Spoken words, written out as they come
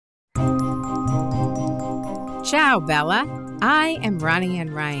Ciao, Bella. I am Ronnie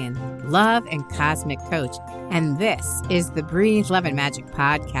Ann Ryan, love and cosmic coach, and this is the Breathe Love and Magic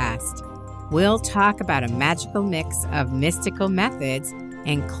podcast. We'll talk about a magical mix of mystical methods,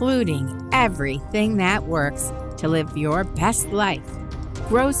 including everything that works to live your best life,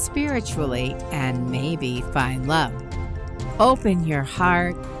 grow spiritually, and maybe find love. Open your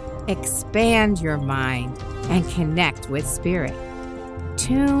heart, expand your mind, and connect with spirit.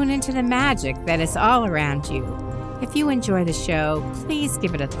 Tune into the magic that is all around you. If you enjoy the show, please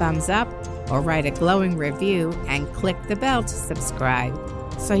give it a thumbs up or write a glowing review and click the bell to subscribe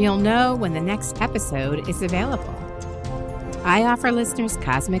so you'll know when the next episode is available. I offer listeners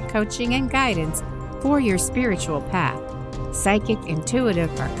cosmic coaching and guidance for your spiritual path, psychic, intuitive,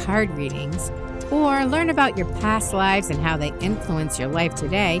 or card readings, or learn about your past lives and how they influence your life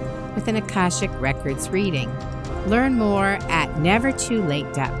today with an Akashic Records reading. Learn more at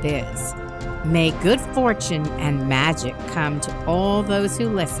nevertoolate.biz. May good fortune and magic come to all those who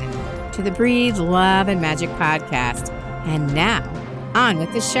listen to the Breathe Love and Magic podcast. And now, on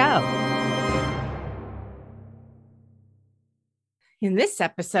with the show. In this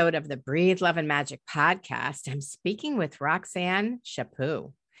episode of the Breathe Love and Magic podcast, I'm speaking with Roxanne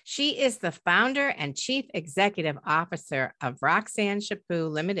Chaput. She is the founder and chief executive officer of Roxanne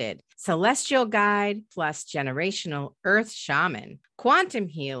Chaput Limited, celestial guide plus generational earth shaman, quantum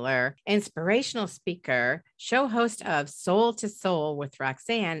healer, inspirational speaker, show host of Soul to Soul with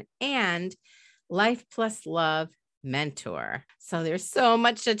Roxanne, and Life Plus Love mentor. So there's so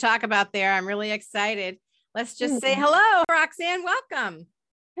much to talk about there. I'm really excited. Let's just say hello, Roxanne. Welcome.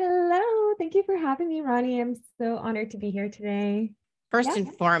 Hello. Thank you for having me, Ronnie. I'm so honored to be here today. First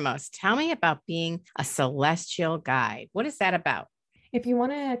and foremost, tell me about being a celestial guide. What is that about? If you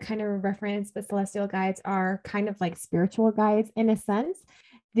want to kind of reference, the celestial guides are kind of like spiritual guides in a sense.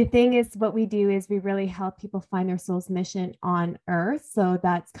 The thing is, what we do is we really help people find their soul's mission on earth. So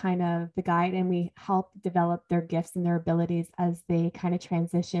that's kind of the guide, and we help develop their gifts and their abilities as they kind of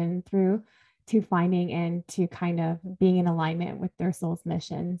transition through to finding and to kind of being in alignment with their soul's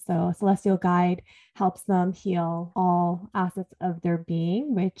mission. So a celestial guide helps them heal all assets of their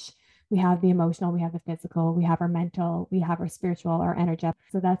being, which we have the emotional, we have the physical, we have our mental, we have our spiritual, our energetic.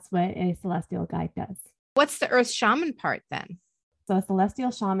 So that's what a celestial guide does. What's the earth shaman part then? So a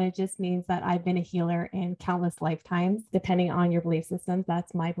celestial shaman just means that I've been a healer in countless lifetimes, depending on your belief systems.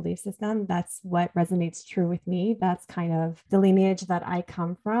 That's my belief system. That's what resonates true with me. That's kind of the lineage that I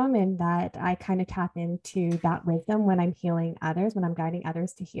come from, and that I kind of tap into that wisdom when I'm healing others, when I'm guiding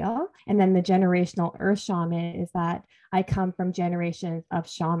others to heal. And then the generational earth shaman is that I come from generations of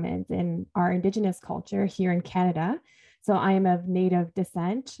shamans in our Indigenous culture here in Canada. So I am of Native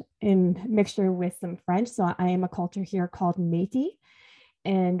descent in mixture with some French. So I am a culture here called Métis.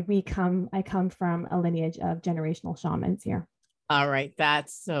 And I come from a lineage of generational shamans here. All right.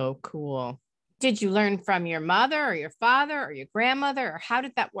 That's so cool. Did you learn from your mother or your father or your grandmother, or how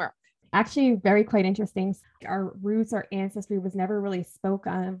did that work? Actually, quite interesting. Our roots, our ancestry was never really spoke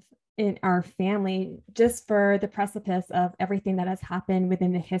of in our family, just for the precipice of everything that has happened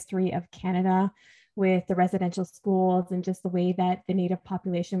within the history of Canada, with the residential schools and just the way that the Native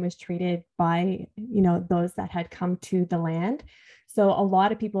population was treated by, those that had come to the land. So a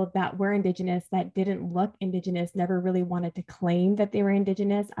lot of people that were Indigenous that didn't look Indigenous never really wanted to claim that they were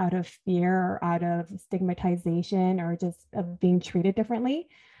Indigenous out of fear or out of stigmatization or just of being treated differently.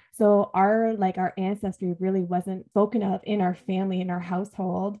 So our ancestry really wasn't spoken of in our family, in our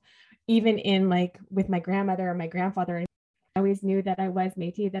household, even in with my grandmother or my grandfather. I always knew that I was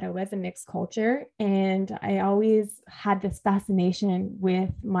Métis, that I was a mixed culture. And I always had this fascination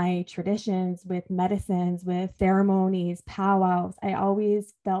with my traditions, with medicines, with ceremonies, powwows. I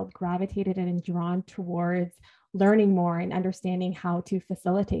always felt gravitated and drawn towards learning more and understanding how to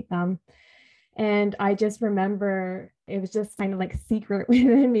facilitate them. And I just remember it was just kind of like secret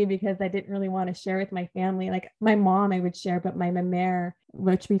within me because I didn't really want to share with my family. Like my mom, I would share, but my mère,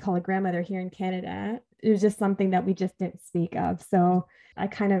 which we call a grandmother here in Canada, it was just something that we just didn't speak of. So I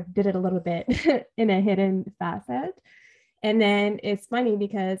kind of did it a little bit in a hidden facet. And then it's funny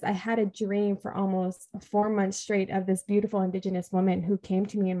because I had a dream for almost 4 months straight of this beautiful Indigenous woman who came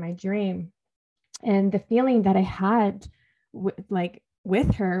to me in my dream. And the feeling that I had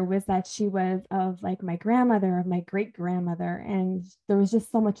with her was that she was of my grandmother, of my great grandmother. And there was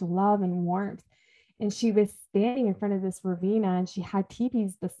just so much love and warmth. And she was standing in front of this Ravina, and she had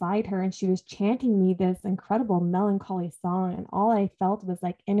teepees beside her, and she was chanting me this incredible melancholy song. And all I felt was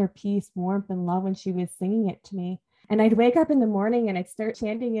inner peace, warmth, and love when she was singing it to me. And I'd wake up in the morning and I'd start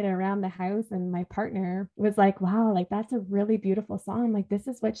chanting it around the house. And my partner was like, wow, like that's a really beautiful song. Like, this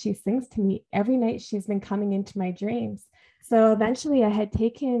is what she sings to me every night. She's been coming into my dreams. So eventually I had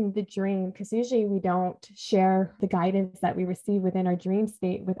taken the dream, because usually we don't share the guidance that we receive within our dream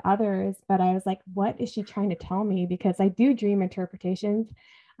state with others. But I was like, what is she trying to tell me? Because I do dream interpretations.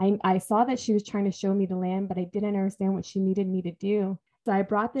 I saw that she was trying to show me the land, but I didn't understand what she needed me to do. So I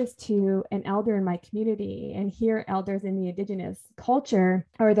brought this to an elder in my community, and here elders in the Indigenous culture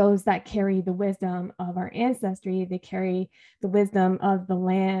are those that carry the wisdom of our ancestry. They carry the wisdom of the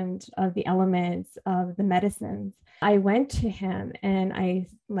land, of the elements, of the medicines. I went to him and I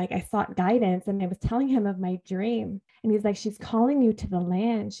sought guidance, and I was telling him of my dream. And he's like, she's calling you to the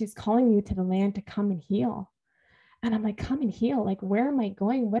land. She's calling you to the land to come and heal. And I'm like, come and heal. Like, where am I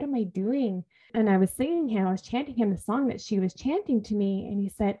going? What am I doing? And I was singing him, I was chanting him the song that she was chanting to me. And he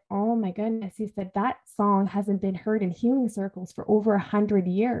said, oh my goodness. He said, that song hasn't been heard in healing circles for over 100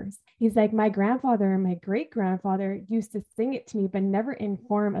 years. He's like, my grandfather and my great grandfather used to sing it to me, but never in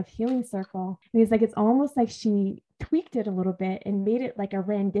form of healing circle. And he's like, it's almost like she tweaked it a little bit and made it like a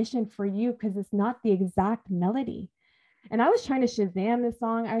rendition for you, because it's not the exact melody. And I was trying to Shazam this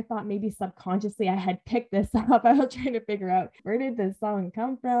song. I thought maybe subconsciously I had picked this up. I was trying to figure out, where did this song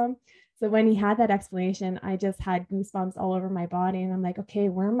come from? So when he had that explanation, I just had goosebumps all over my body. And I'm like, okay,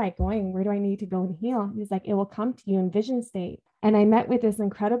 where am I going? Where do I need to go and heal? He's like, it will come to you in vision state. And I met with this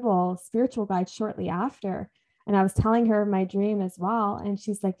incredible spiritual guide shortly after. And I was telling her my dream as well. And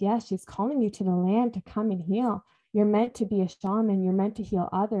she's like, yes, she's calling you to the land to come and heal. You're meant to be a shaman. You're meant to heal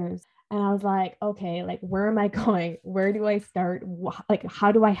others. And I was like, okay, like, where am I going? Where do I start? Like,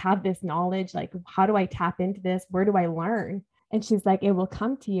 how do I have this knowledge? Like, how do I tap into this? Where do I learn? And she's like, it will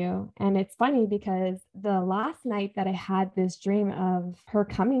come to you. And it's funny because the last night that I had this dream of her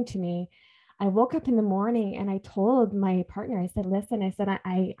coming to me, I woke up in the morning and I told my partner, I said, listen, I said,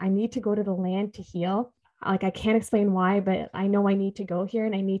 I need to go to the land to heal. Like, I can't explain why, but I know I need to go here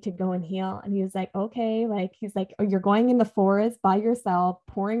and I need to go and heal. And he was like, okay, like, he's like, oh, you're going in the forest by yourself,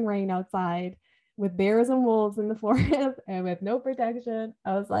 pouring rain outside with bears and wolves in the forest and with no protection.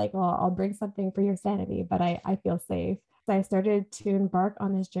 I was like, well, I'll bring something for your sanity, but I feel safe. So I started to embark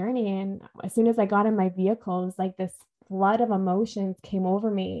on this journey. And as soon as I got in my vehicle, it was like this flood of emotions came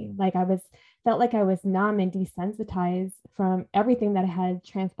over me. Like, felt like I was numb and desensitized from everything that had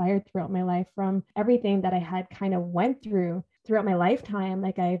transpired throughout my life, from everything that I had kind of went through throughout my lifetime.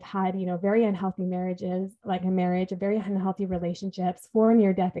 Like, I've had, very unhealthy marriages, like a very unhealthy relationships, 4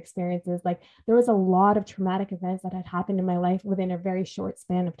 near-death experiences. Like, there was a lot of traumatic events that had happened in my life within a very short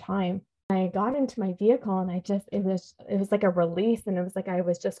span of time. I got into my vehicle and it was like a release, and it was like I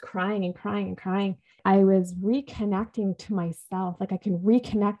was just crying and crying and crying. I was reconnecting to myself. Like, I can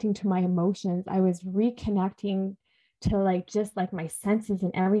reconnecting to my emotions. I was reconnecting to just like my senses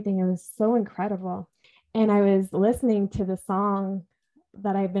and everything. It was so incredible. And I was listening to the song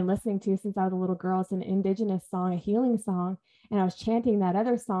that I've been listening to since I was a little girl. It's an Indigenous song, a healing song. And I was chanting that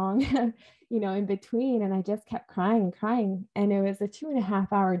other song, in between. And I just kept crying and crying. And it was a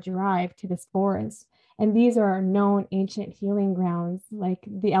 2.5-hour drive to this forest. And these are known ancient healing grounds, like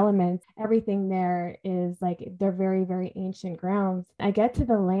the elements, everything there is like, they're very, very ancient grounds. I get to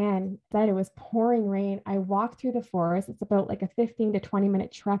the land, that it was pouring rain. I walk through the forest. It's about like a 15 to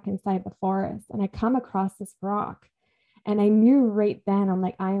 20-minute trek inside the forest. And I come across this rock. And I knew right then, I'm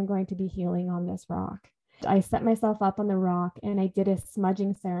like, I am going to be healing on this rock. I set myself up on the rock and I did a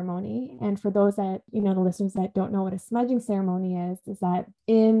smudging ceremony. And for those that, the listeners that don't know what a smudging ceremony is that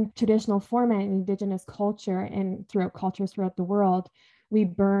in traditional format in Indigenous culture and throughout cultures throughout the world, we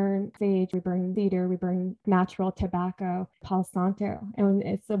burn sage, we burn cedar, we burn natural tobacco, Palo Santo. And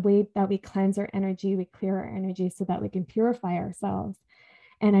it's a way that we cleanse our energy, we clear our energy so that we can purify ourselves.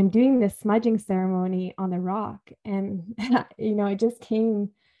 And I'm doing this smudging ceremony on the rock. And, it just came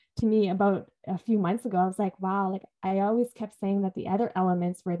to me about a few months ago. I was like, wow, like, I always kept saying that the other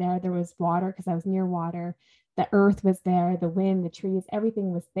elements were there. There was water because I was near water. The earth was there, the wind, the trees,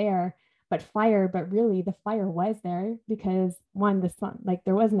 everything was there. But really the fire was there because the sun, like,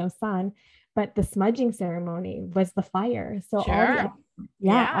 there was no sun, but the smudging ceremony was the fire. So Sure.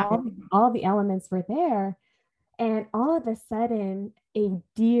 all the elements were there. And all of a sudden, a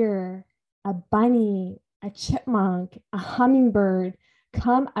deer, a bunny, a chipmunk, a hummingbird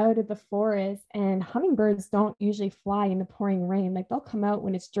come out of the forest. And hummingbirds don't usually fly in the pouring rain. Like, they'll come out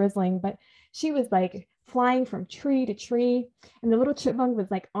when it's drizzling, but she was like flying from tree to tree. And the little chipmunk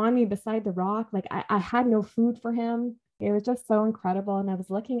was like on me beside the rock. Like, I had no food for him. It was just so incredible. And I was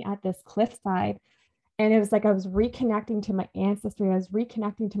looking at this cliffside. And it was like I was reconnecting to my ancestry. I was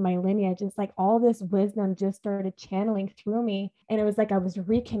reconnecting to my lineage. It's like all this wisdom just started channeling through me. And it was like I was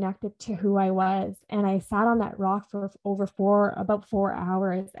reconnected to who I was. And I sat on that rock for about 4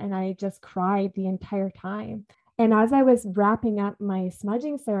 hours, and I just cried the entire time. And as I was wrapping up my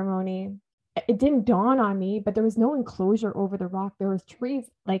smudging ceremony, it didn't dawn on me, but there was no enclosure over the rock. There was trees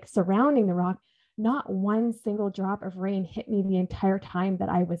like surrounding the rock. Not one single drop of rain hit me the entire time that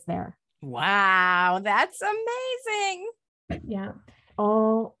I was there. Wow, that's amazing. Yeah.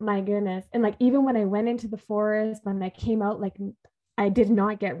 Oh my goodness. And like even when I went into the forest, when I came out, like I did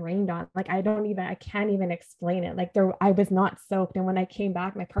not get rained on. Like I can't even explain it. Like I was not soaked. And when I came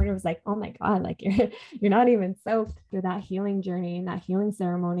back, my partner was like, oh my God, like you're not even soaked. Through that healing journey and that healing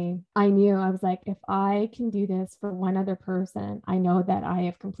ceremony, I knew, I was like, if I can do this for one other person, I know that I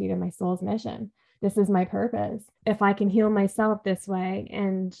have completed my soul's mission. This is my purpose. If I can heal myself this way.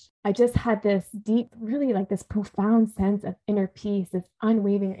 And I just had this deep, really like this profound sense of inner peace, this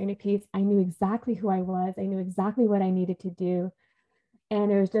unwavering inner peace. I knew exactly who I was. I knew exactly what I needed to do.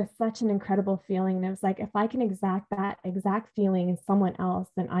 And it was just such an incredible feeling. And it was like, if I can exact that exact feeling in someone else,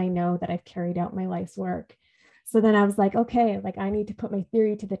 then I know that I've carried out my life's work. So then I was like, okay, like I need to put my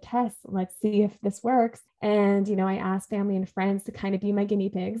theory to the test. Let's see if this works. And, I asked family and friends to kind of be my guinea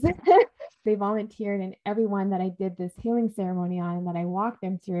pigs. They volunteered, and everyone that I did this healing ceremony on, that I walked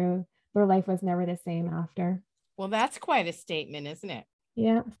them through, their life was never the same after. Well, that's quite a statement, isn't it?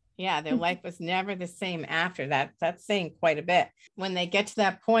 Yeah. Yeah, their life was never the same after that. That's saying quite a bit. When they get to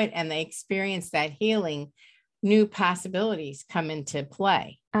that point and they experience that healing, new possibilities come into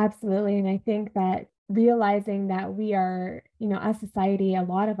play. Absolutely. And I think that realizing that we are, as society, a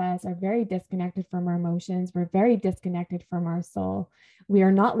lot of us are very disconnected from our emotions. We're very disconnected from our soul. We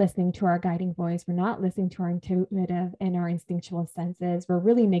are not listening to our guiding voice. We're not listening to our intuitive and our instinctual senses. We're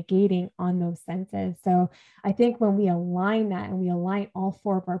really negating on those senses. So I think when we align that and we align all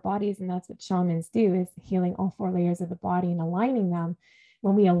four of our bodies, and that's what shamans do, is healing all four layers of the body and aligning them.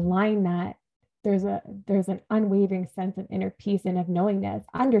 When we align that, there's an unwavering sense of inner peace and of knowing this,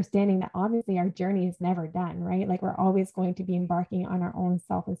 understanding that obviously our journey is never done, right? Like we're always going to be embarking on our own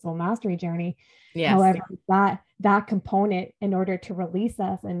self and soul mastery journey. Yes. However, that component, in order to release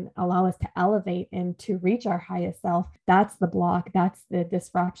us and allow us to elevate and to reach our highest self, that's the block, that's the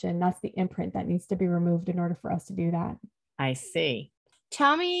disruption, that's the imprint that needs to be removed in order for us to do that. I see.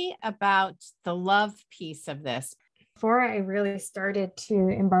 Tell me about the love piece of this. Before I really started to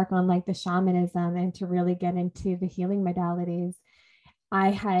embark on like the shamanism and to really get into the healing modalities,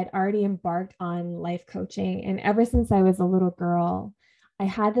 I had already embarked on life coaching. And ever since I was a little girl, I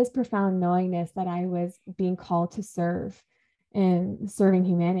had this profound knowingness that I was being called to serve and serving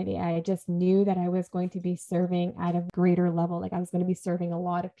humanity. I just knew that I was going to be serving at a greater level. Like I was going to be serving a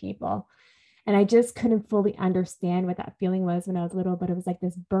lot of people. And I just couldn't fully understand what that feeling was when I was little, but it was like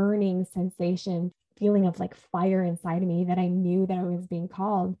this burning sensation, feeling of like fire inside of me, that I knew that I was being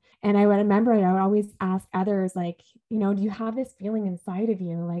called. And I would remember I would always ask others, like, do you have this feeling inside of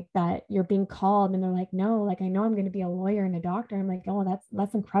you, like that you're being called? And they're like, no, like I know I'm going to be a lawyer and a doctor. I'm like, oh,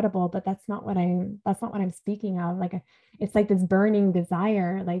 that's incredible, but that's not what I'm speaking of. Like it's like this burning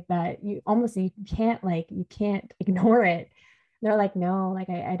desire, like that you can't ignore it. They're like, no, like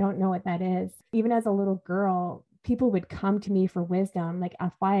I don't know what that is. Even as a little girl, people would come to me for wisdom, like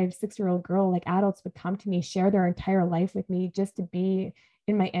a 5-6-year-old girl, like adults would come to me, share their entire life with me just to be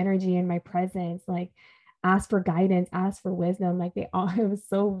in my energy and my presence, like ask for guidance, ask for wisdom. Like it was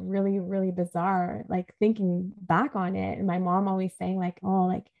so really, really bizarre, like thinking back on it. And my mom always saying like, oh,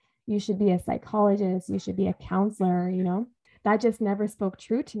 like you should be a psychologist, you should be a counselor, that just never spoke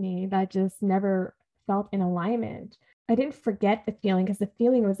true to me. That just never felt in alignment. I didn't forget the feeling because the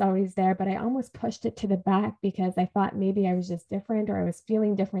feeling was always there, but I almost pushed it to the back because I thought maybe I was just different, or I was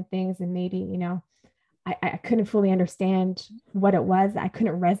feeling different things. And maybe, I couldn't fully understand what it was. I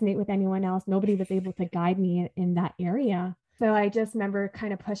couldn't resonate with anyone else. Nobody was able to guide me in that area. So I just remember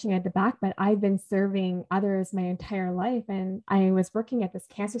kind of pushing it at the back, but I've been serving others my entire life. And I was working at this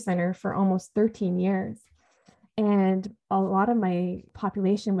cancer center for almost 13 years. And a lot of my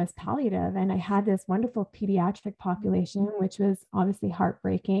population was palliative. And I had this wonderful pediatric population, which was obviously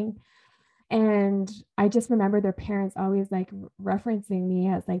heartbreaking. And I just remember their parents always like referencing me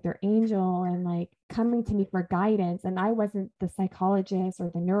as like their angel and like coming to me for guidance. And I wasn't the psychologist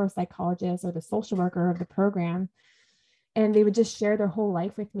or the neuropsychologist or the social worker of the program. And they would just share their whole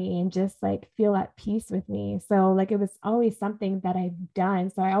life with me and just like feel at peace with me. So like it was always something that I've done.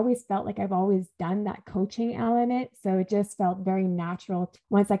 So I always felt like I've always done that coaching element. So it just felt very natural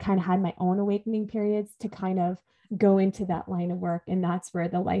once I kind of had my own awakening periods to kind of go into that line of work. And that's where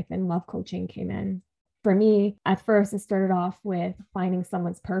the life and love coaching came in. For me, at first, it started off with finding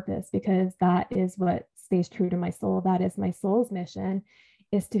someone's purpose, because that is what stays true to my soul. That is my soul's mission,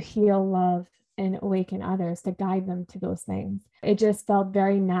 is to heal, love, and awaken others, to guide them to those things. It just felt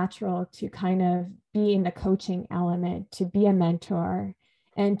very natural to kind of be in the coaching element, to be a mentor,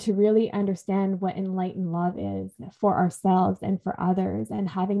 and to really understand what enlightened love is for ourselves and for others, and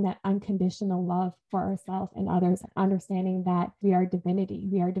having that unconditional love for ourselves and others, understanding that we are divinity,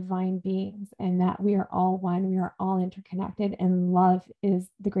 we are divine beings, and that we are all one, we are all interconnected, and love is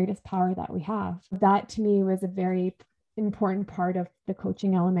the greatest power that we have. That to me was a very important part of the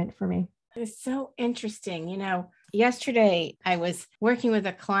coaching element for me. It's so interesting. Yesterday I was working with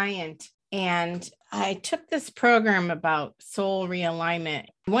a client and I took this program about soul realignment.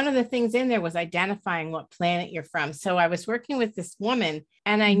 One of the things in there was identifying what planet you're from. So I was working with this woman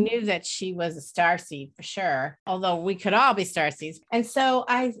and I knew that she was a starseed for sure, although we could all be starseeds. And so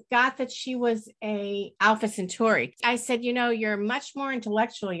I got that she was a Alpha Centauri. I said, you're much more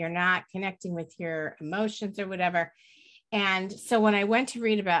intellectual. You're not connecting with your emotions or whatever. And so when I went to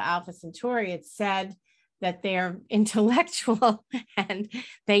read about Alpha Centauri, it said that they're intellectual and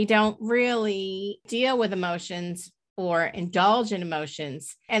they don't really deal with emotions or indulge in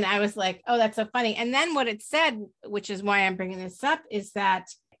emotions. And I was like, oh, that's so funny. And then what it said, which is why I'm bringing this up, is that,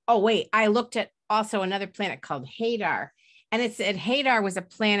 I looked at also another planet called Hadar. And it said Hadar was a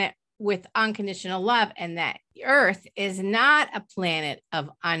planet with unconditional love, and that Earth is not a planet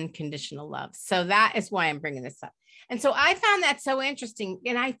of unconditional love. So that is why I'm bringing this up. And so I found that so interesting.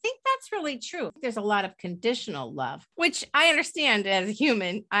 And I think that's really true. There's a lot of conditional love, which I understand as a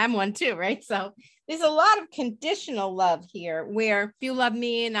human. I'm one too, right? So there's a lot of conditional love here where if you love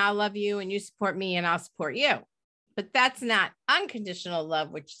me and I'll love you, and you support me and I'll support you. But that's not unconditional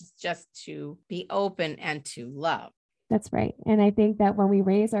love, which is just to be open and to love. That's right. And I think that when we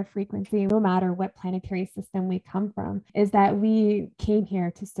raise our frequency, no matter what planetary system we come from, is that we came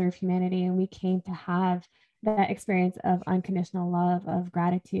here to serve humanity, and we came to have that experience of unconditional love, of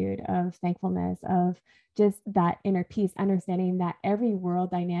gratitude, of thankfulness, of just that inner peace, understanding that every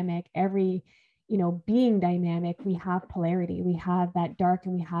world dynamic, every being dynamic, we have polarity, we have that dark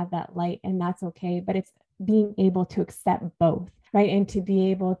and we have that light, and that's okay. But it's being able to accept both, right? And to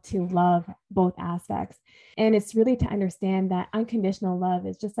be able to love both aspects. And it's really to understand that unconditional love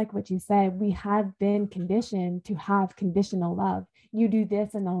is just like what you said. We have been conditioned to have conditional love. You do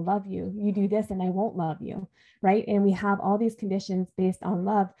this and I'll love you. You do this and I won't love you, right? And we have all these conditions based on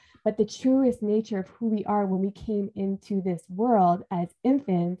love. But the truest nature of who we are when we came into this world as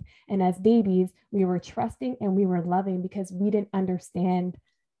infants and as babies, we were trusting and we were loving, because we didn't understand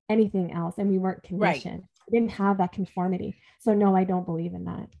anything else and we weren't conditioned. Right. We didn't have that conformity. So no, I don't believe in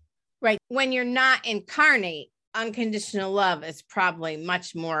that. Right. When you're not incarnate, unconditional love is probably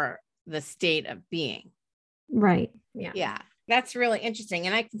much more the state of being. Right. Yeah. That's really interesting.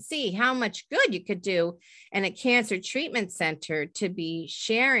 And I can see how much good you could do in a cancer treatment center to be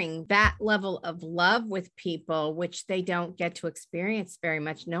sharing that level of love with people, which they don't get to experience very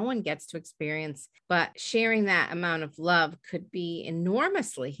much. No one gets to experience, but sharing that amount of love could be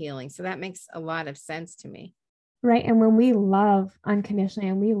enormously healing. So that makes a lot of sense to me. Right. And when we love unconditionally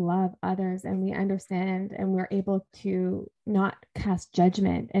and we love others and we understand and we're able to not cast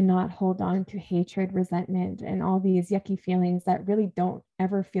judgment and not hold on to hatred, resentment, and all these yucky feelings that really don't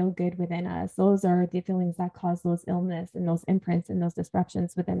ever feel good within us. Those are the feelings that cause those illness and those imprints and those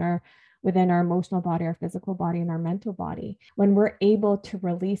disruptions within our emotional body, our physical body, and our mental body. When we're able to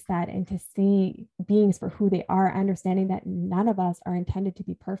release that and to see beings for who they are, understanding that none of us are intended to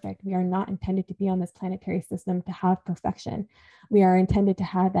be perfect. We are not intended to be on this planetary system to have perfection. We are intended to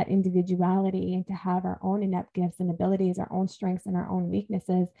have that individuality and to have our own innate gifts and abilities, our own strengths and our own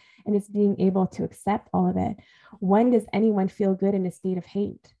weaknesses. And it's being able to accept all of it. When does anyone feel good in a state of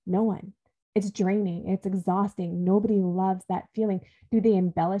hate? No one. It's draining. It's exhausting. Nobody loves that feeling. Do they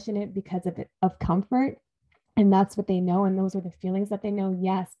embellish in it because of comfort? And that's what they know. And those are the feelings that they know.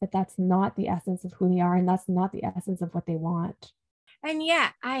 Yes, but that's not the essence of who they are. And that's not the essence of what they want. And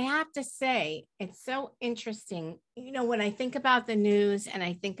yet I have to say, it's so interesting. When I think about the news and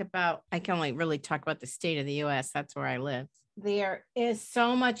I can only really talk about the state of the US, that's where I live. There is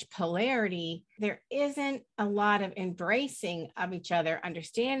so much polarity. There isn't a lot of embracing of each other,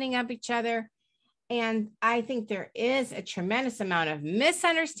 understanding of each other. And I think there is a tremendous amount of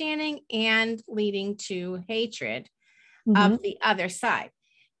misunderstanding and leading to hatred of the other side.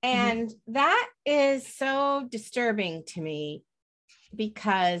 And that is so disturbing to me,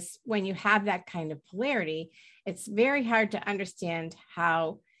 because when you have that kind of polarity, it's very hard to understand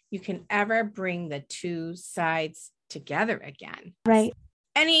how you can ever bring the two sides together again. Right.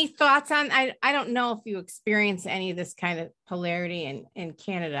 Any thoughts on, I don't know if you experience any of this kind of polarity in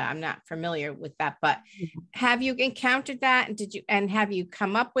Canada. I'm not familiar with that, but have you encountered that? And have you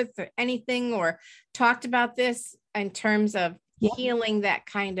come up with anything or talked about this in terms of healing that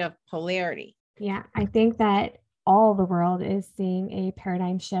kind of polarity? Yeah, I think that all the world is seeing a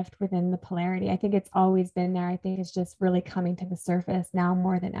paradigm shift within the polarity. I think it's always been there. I think it's just really coming to the surface now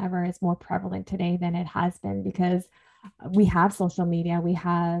more than ever. It's more prevalent today than it has been because we have social media, we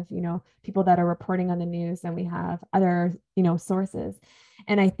have, people that are reporting on the news, and we have other, sources.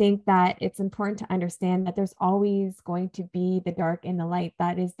 And I think that it's important to understand that there's always going to be the dark and the light.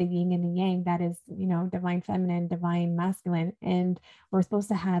 That is the yin and the yang. That is, divine feminine, divine masculine. And we're supposed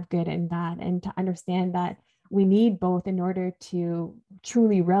to have good and bad, and to understand that we need both in order to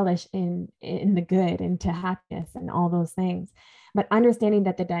truly relish in the good and to happiness and all those things. But understanding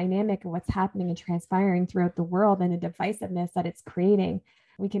that the dynamic of what's happening and transpiring throughout the world and the divisiveness that it's creating,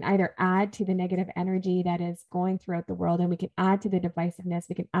 we can either add to the negative energy that is going throughout the world, and we can add to the divisiveness,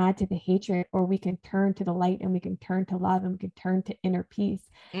 we can add to the hatred, or we can turn to the light, and we can turn to love, and we can turn to inner peace.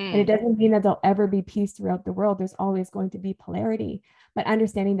 And it doesn't mean that there'll ever be peace throughout the world. There's always going to be polarity, but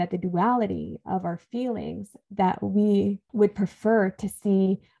understanding that the duality of our feelings, that we would prefer to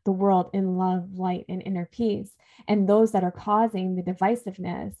see the world in love, light, and inner peace. And those that are causing the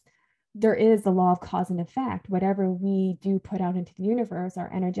divisiveness, there is the law of cause and effect. Whatever we do put out into the universe,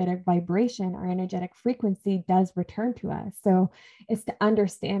 our energetic vibration, our energetic frequency does return to us. So it's to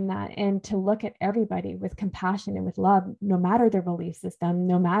understand that and to look at everybody with compassion and with love, no matter their belief system,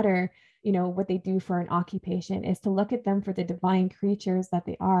 no matter, what they do for an occupation, is to look at them for the divine creatures that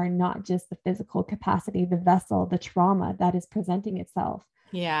they are, not just the physical capacity, the vessel, the trauma that is presenting itself.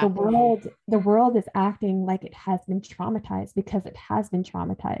 Yeah. The world is acting like it has been traumatized because it has been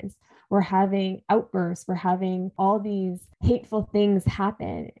traumatized. We're having outbursts, we're having all these hateful things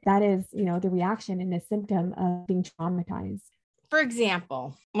happen. That is, the reaction and the symptom of being traumatized. For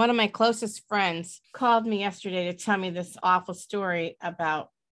example, one of my closest friends called me yesterday to tell me this awful story about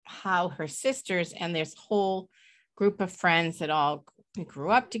how her sisters and this whole group of friends that all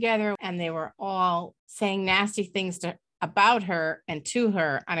grew up together, and they were all saying nasty things about her and to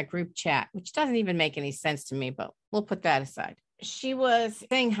her on a group chat, which doesn't even make any sense to me, but we'll put that aside. She was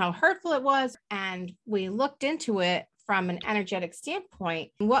saying how hurtful it was, and we looked into it from an energetic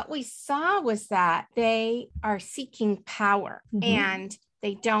standpoint. What we saw was that they are seeking power, and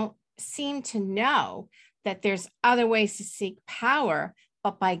they don't seem to know that there's other ways to seek power,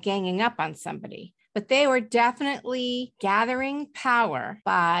 but by ganging up on somebody. But they were definitely gathering power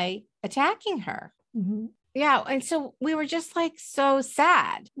by attacking her. Yeah. And so we were just like so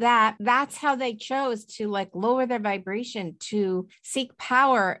sad that that's how they chose to like lower their vibration, to seek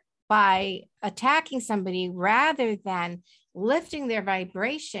power by attacking somebody rather than lifting their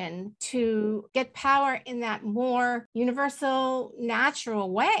vibration to get power in that more universal,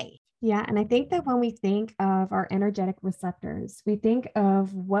 natural way. Yeah. And I think that when we think of our energetic receptors, we think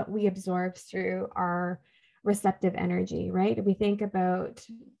of what we absorb through our receptive energy, right? We think about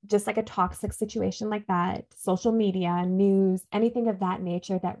just like a toxic situation like that, social media, news, anything of that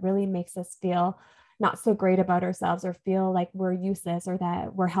nature that really makes us feel not so great about ourselves, or feel like we're useless, or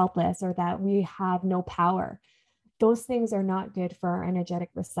that we're helpless, or that we have no power. Those things are not good for our energetic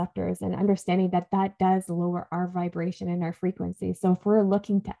receptors, and understanding that that does lower our vibration and our frequency. So if we're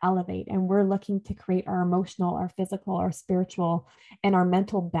looking to elevate and we're looking to create our emotional, our physical, our spiritual, and our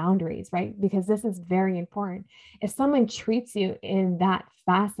mental boundaries, right? Because this is very important. If someone treats you in that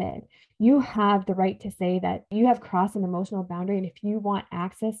facet, you have the right to say that you have crossed an emotional boundary. And if you want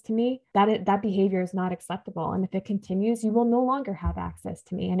access to me, that behavior is not acceptable. And if it continues, you will no longer have access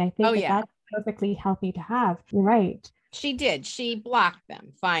to me. And I think that's perfectly healthy to have. You're right. She did. She blocked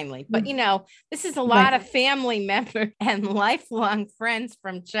them finally. But, this is a lot of family members and lifelong friends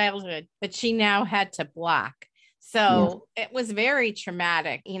from childhood that she now had to block. So it was very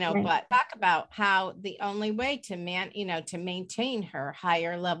traumatic, but talk about how the only way to maintain her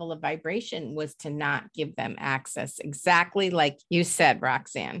higher level of vibration was to not give them access. Exactly like you said,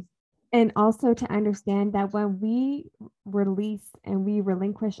 Roxanne. And also to understand that when we release and we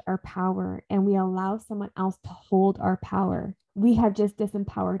relinquish our power and we allow someone else to hold our power, we have just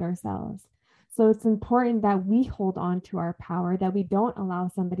disempowered ourselves. So it's important that we hold on to our power, that we don't allow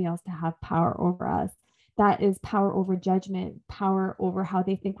somebody else to have power over us. That is power over judgment, power over how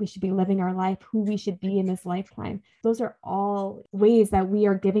they think we should be living our life, who we should be in this lifetime. Those are all ways that we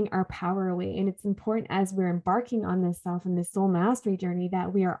are giving our power away. And it's important as we're embarking on this self and this soul mastery journey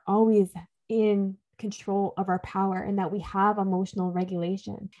that we are always in control of our power, and that we have emotional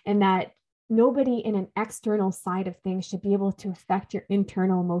regulation, and that nobody in an external side of things should be able to affect your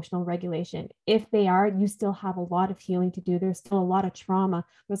internal emotional regulation. If they are, you still have a lot of healing to do. There's still a lot of trauma.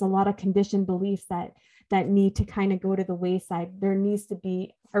 There's a lot of conditioned beliefs that need to kind of go to the wayside. There needs to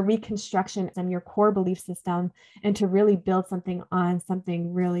be a reconstruction of your core belief system, and to really build something on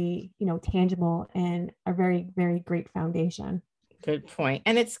something really, tangible and a very, very great foundation. Good point.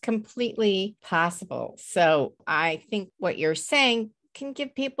 And it's completely possible. So I think what you're saying can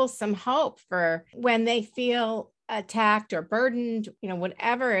give people some hope for when they feel attacked or burdened,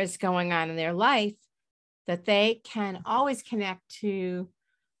 whatever is going on in their life, that they can always connect to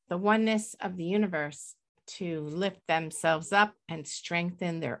the oneness of the universe to lift themselves up and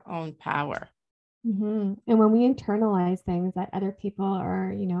strengthen their own power. Mm-hmm. And when we internalize things that other people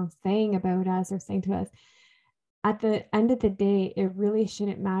are, saying about us or saying to us, at the end of the day, it really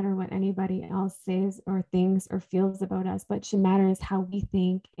shouldn't matter what anybody else says or thinks or feels about us. What should matter is how we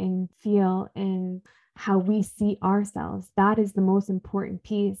think and feel and how we see ourselves. That is the most important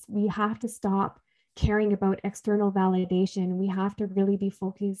piece. We have to stop caring about external validation. We have to really be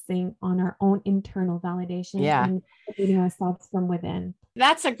focusing on our own internal validation and leading ourselves from within.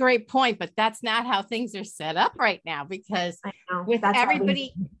 That's a great point, but that's not how things are set up right now, because with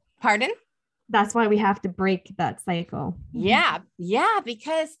everybody, pardon? That's why we have to break that cycle. Yeah,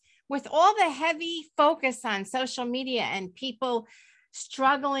 because with all the heavy focus on social media and people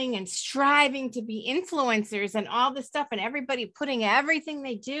struggling and striving to be influencers and all this stuff, and everybody putting everything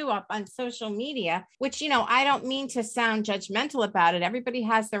they do up on social media, which, I don't mean to sound judgmental about it. Everybody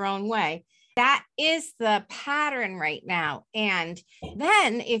has their own way. That is the pattern right now. And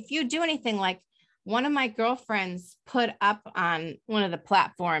then if you do anything, like one of my girlfriends put up on one of the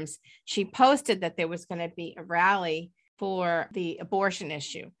platforms, she posted that there was going to be a rally for the abortion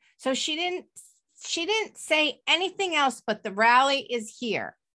issue. So she didn't say anything else, but the rally is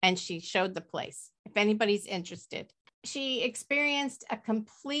here. And she showed the place, if anybody's interested. She experienced a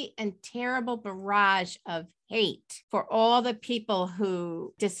complete and terrible barrage of hate for all the people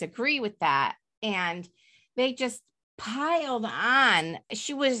who disagree with that. And they just piled on.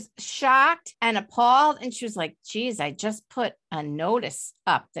 She was shocked and appalled. And she was like, geez, I just put a notice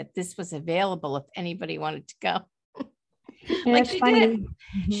up that this was available if anybody wanted to go. Like she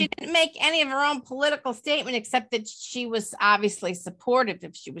didn't make any of her own political statement, except that she was obviously supportive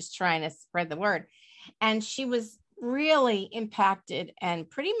if she was trying to spread the word. And she was really impacted and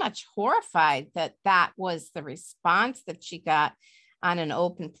pretty much horrified that that was the response that she got on an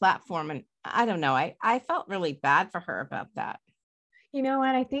open platform. And I don't know, I felt really bad for her about that. You know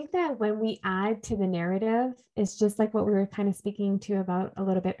what? I think that when we add to the narrative, it's just like what we were kind of speaking to about a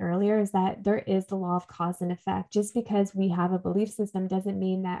little bit earlier, is that there is the law of cause and effect. Just because we have a belief system doesn't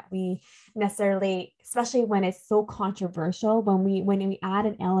mean that we necessarily, especially when it's so controversial, when we add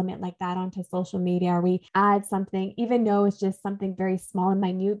an element like that onto social media, or we add something, even though it's just something very small and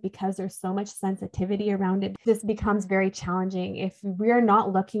minute, because there's so much sensitivity around it, this becomes very challenging. If we're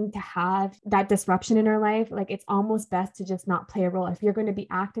not looking to have that disruption in our life, like, it's almost best to just not play a role. If you're going to be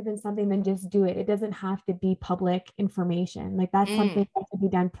active in something, then just do it. It doesn't have to be public information. Like, that's something that can be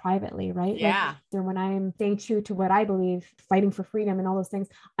done privately, right? Yeah. Like, when I'm staying true to what I believe, fighting for freedom and all those things,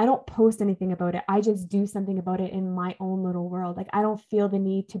 I don't post anything about it. I just do something about it in my own little world. Like, I don't feel the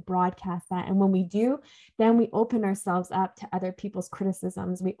need to broadcast that. And when we do, then we open ourselves up to other people's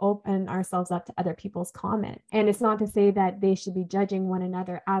criticisms. We open ourselves up to other people's comments. And it's not to say that they should be judging one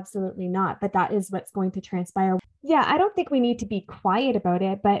another. Absolutely not. But that is what's going to transpire. Yeah, I don't think we need to be quiet about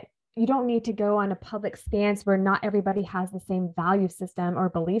it, but you don't need to go on a public stance where not everybody has the same value system or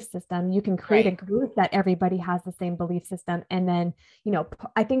belief system. You can create a group that everybody has the same belief system. And then,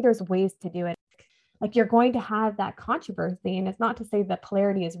 I think there's ways to do it. Like, you're going to have that controversy, and it's not to say that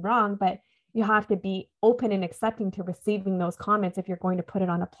polarity is wrong, but you have to be open and accepting to receiving those comments if you're going to put it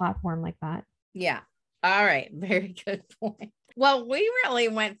on a platform like that. Yeah. All right. Very good point. Well, we really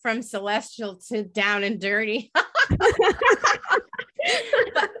went from celestial to down and dirty.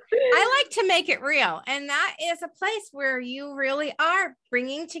 But I like to make it real. And that is a place where you really are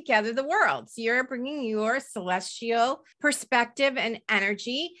bringing together the worlds. You're bringing your celestial perspective and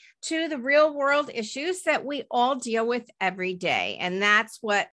energy to the real world issues that we all deal with every day. And that's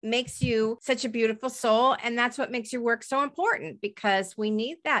what makes you such a beautiful soul. And that's what makes your work so important, because we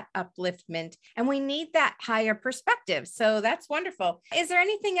need that upliftment and we need that higher perspective. So that's wonderful. Is there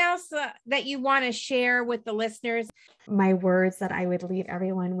anything else that you want to share with the listeners? My words that I would leave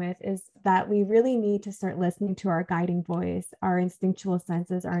everyone with is that we really need to start listening to our guiding voice, our instinctual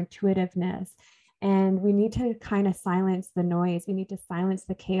senses, our intuitiveness. And we need to kind of silence the noise. We need to silence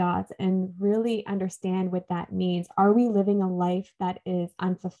the chaos and really understand what that means. Are we living a life that is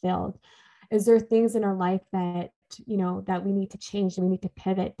unfulfilled? Is there things in our life that, that we need to change? Do we need to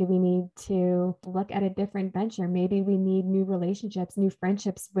pivot? Do we need to look at a different venture? Maybe we need new relationships, new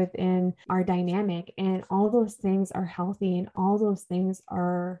friendships within our dynamic. And all those things are healthy, and all those things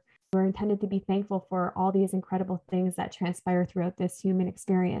we're intended to be thankful for all these incredible things that transpire throughout this human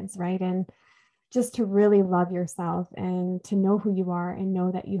experience, right? And just to really love yourself and to know who you are and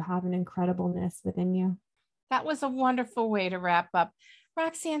know that you have an incredibleness within you. That was a wonderful way to wrap up.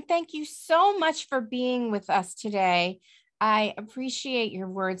 Roxanne, thank you so much for being with us today. I appreciate your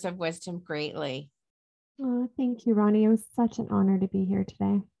words of wisdom greatly. Oh, thank you, Ronnie. It was such an honor to be here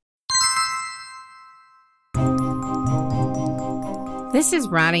today. This is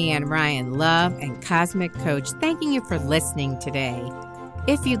Ronnie Ann Ryan, Love and Cosmic Coach, thanking you for listening today.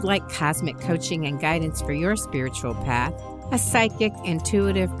 If you'd like cosmic coaching and guidance for your spiritual path, a psychic,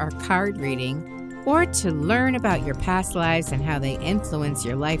 intuitive, or card reading, or to learn about your past lives and how they influence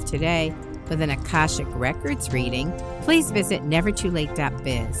your life today with an Akashic Records reading, please visit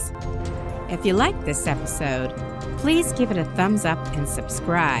nevertoolate.biz. If you like this episode, please give it a thumbs up and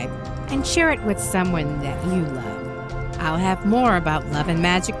subscribe, and share it with someone that you love. I'll have more about love and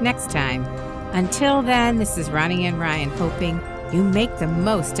magic next time. Until then, this is Ronnie Ann Ryan, hoping you make the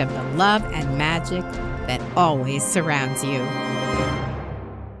most of the love and magic that always surrounds you.